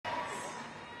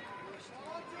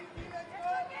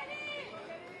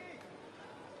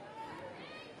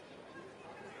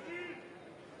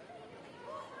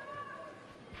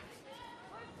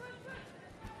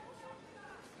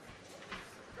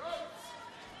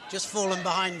Just fallen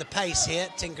behind the pace here,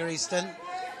 Tinka Easton.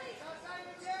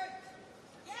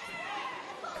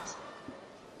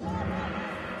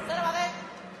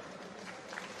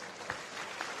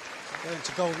 Going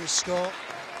to golden score.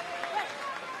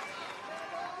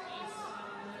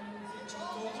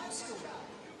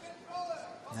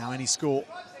 Now any score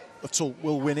at all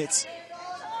will win it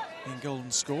in golden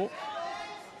score.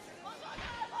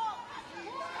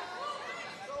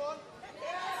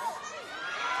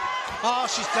 Oh,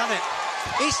 she's done it.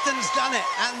 Easton's done it.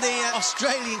 And the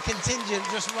Australian contingent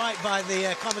just right by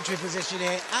the commentary position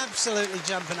here, absolutely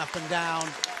jumping up and down.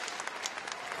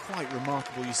 Quite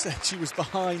remarkable. You said she was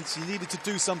behind. She needed to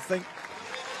do something.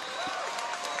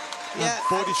 Yeah. And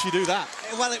boy, did she do that.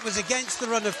 Well, it was against the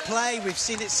run of play. We've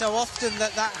seen it so often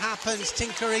that happens.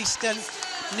 Tinka Easton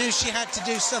knew she had to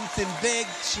do something big.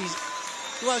 She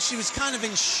was kind of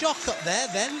in shock up there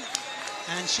then.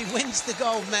 And she wins the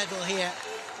gold medal here